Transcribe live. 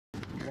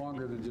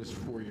longer than just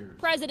 4 years.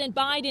 President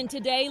Biden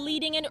today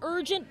leading an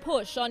urgent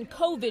push on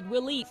COVID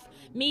relief,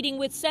 meeting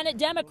with Senate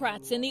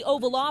Democrats in the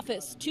Oval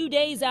Office 2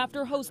 days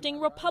after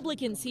hosting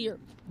Republicans here.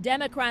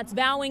 Democrats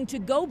vowing to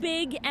go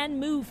big and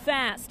move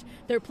fast.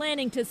 They're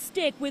planning to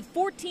stick with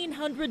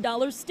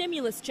 $1,400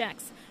 stimulus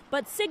checks,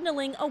 but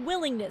signaling a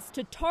willingness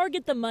to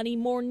target the money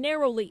more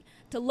narrowly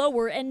to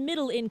lower and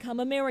middle income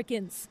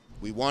Americans.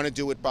 We want to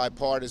do it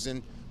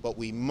bipartisan, but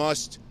we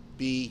must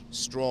be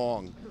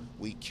strong.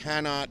 We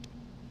cannot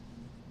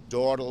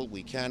dawdle,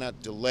 we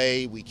cannot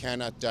delay, we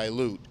cannot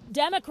dilute.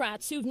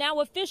 Democrats who've now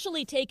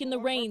officially taken the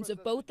reins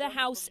of both the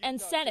House and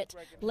Senate,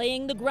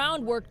 laying the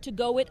groundwork to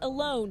go it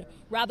alone,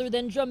 rather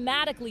than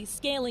dramatically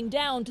scaling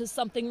down to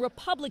something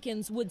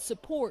Republicans would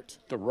support.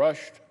 The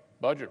rushed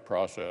budget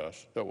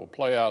process that will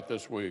play out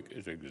this week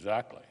is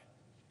exactly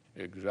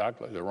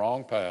the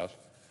wrong path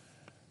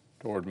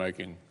toward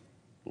making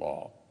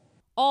law.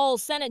 All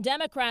Senate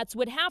Democrats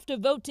would have to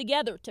vote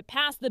together to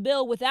pass the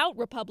bill without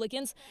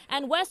Republicans,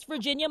 and West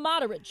Virginia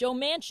moderate Joe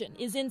Manchin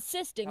is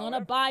insisting on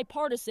a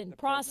bipartisan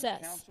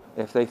process.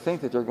 If they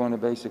think that we're going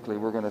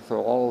to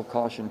throw all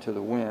caution to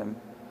the wind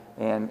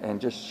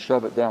and just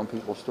shove it down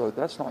people's throats,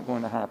 that's not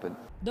going to happen.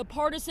 The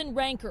partisan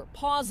rancor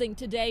pausing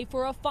today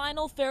for a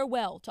final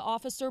farewell to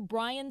Officer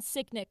Brian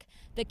Sicknick,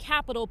 the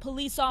Capitol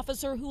police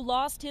officer who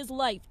lost his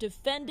life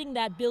defending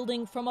that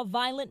building from a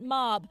violent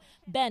mob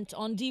bent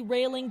on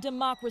derailing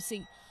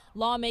democracy.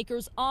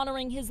 Lawmakers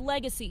honoring his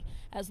legacy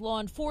as law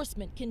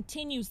enforcement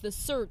continues the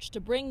search to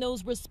bring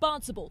those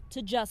responsible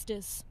to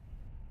justice.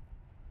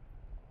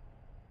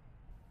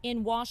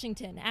 In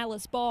Washington,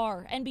 Alice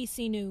Barr,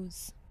 NBC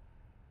News.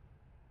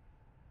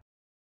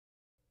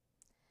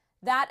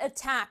 That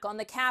attack on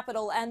the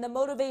Capitol and the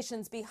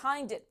motivations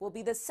behind it will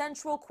be the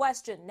central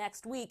question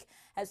next week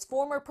as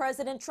former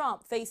President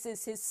Trump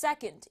faces his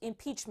second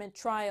impeachment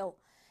trial.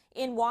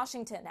 In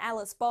Washington,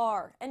 Alice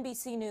Barr,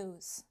 NBC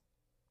News.